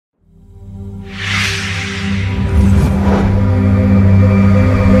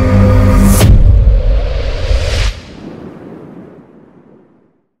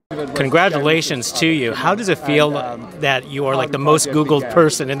congratulations to you. How does it feel that you are like the most Googled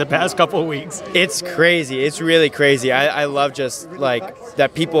person in the past couple of weeks? It's crazy. It's really crazy. I love just like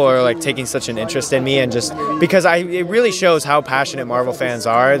that people are like taking such an interest in me, and just because it really shows how passionate Marvel fans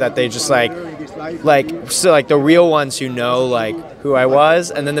are, that they just like the real ones who know like who I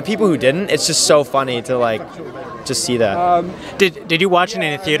was, and then the people who didn't. It's just so funny to like just see that. Did you watch it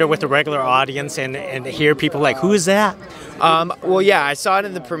in a theater with a regular audience and hear people like, who is that? Well, yeah, I saw it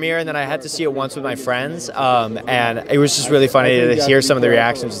in the premiere, and then I had to see it once with my friends, and it was just really funny to hear some of the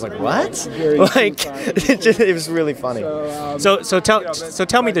reactions. Just like, what? Like, it was really funny. So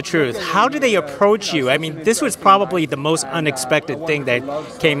tell me the truth. How did they approach you? I mean, this was probably the most unexpected thing that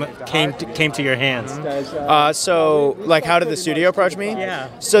came to your hands. So, like, how did the studio approach me? Yeah.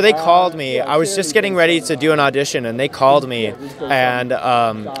 So they called me. I was just getting ready to do an audition, and they called me, and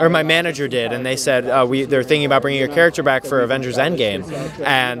or my manager did, and they said they're thinking about bringing your character back for Avengers Endgame,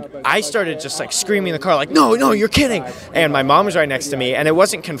 and I started just like screaming in the car, like, no, you're kidding. And my mom was right next to me, and it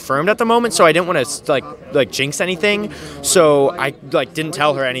wasn't confirmed at the moment, so I didn't want to like jinx anything. So I like didn't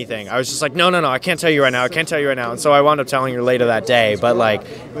tell her anything. I was just like, no, I can't tell you right now. I can't tell you right now. And so I wound up telling her later that day. But like,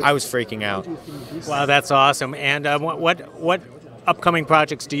 I was freaking out. Wow, that's awesome. And what upcoming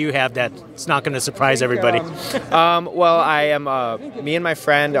projects do you have that's not going to surprise everybody? Well, I am. Me and my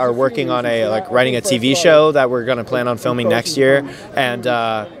friend are working on writing a TV show that we're going to plan on filming next year, and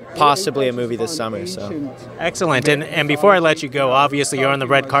possibly a movie this summer. So excellent. And before I let you go, obviously you're on the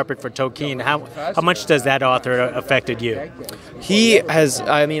red carpet for Tolkien. How much does that author affected you? He has.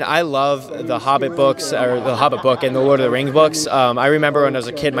 I mean, I love the Hobbit books, or the Hobbit book, and the Lord of the Rings books. I remember when I was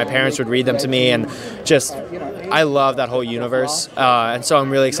a kid, my parents would read them to me, and just I love that whole universe. And so I'm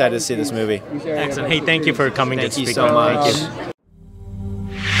really excited to see this movie. Excellent. Hey, thank you for coming to speak. Thank you so much.